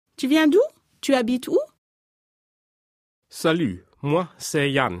Tu viens d'où? Tu habites où? Salut, moi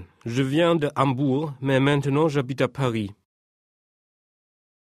c'est Yann. Je viens de Hambourg, mais maintenant j'habite à Paris.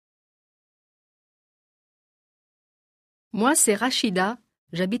 Moi, c'est Rachida.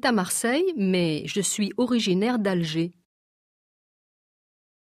 J'habite à Marseille, mais je suis originaire d'Alger.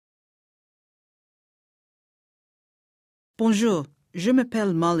 Bonjour, je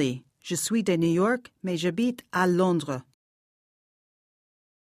m'appelle Molly. Je suis de New York, mais j'habite à Londres.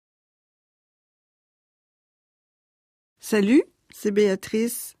 Salut, c'est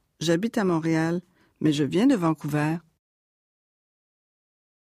Béatrice. J'habite à Montréal, mais je viens de Vancouver.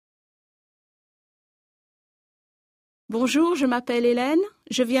 Bonjour, je m'appelle Hélène.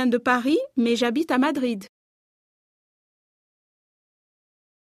 Je viens de Paris, mais j'habite à Madrid.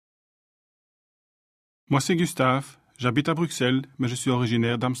 Moi, c'est Gustave. J'habite à Bruxelles, mais je suis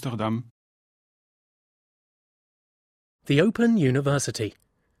originaire d'Amsterdam. The Open University.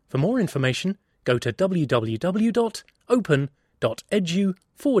 For more information, go to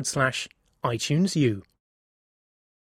www.open.edu/iTunes U.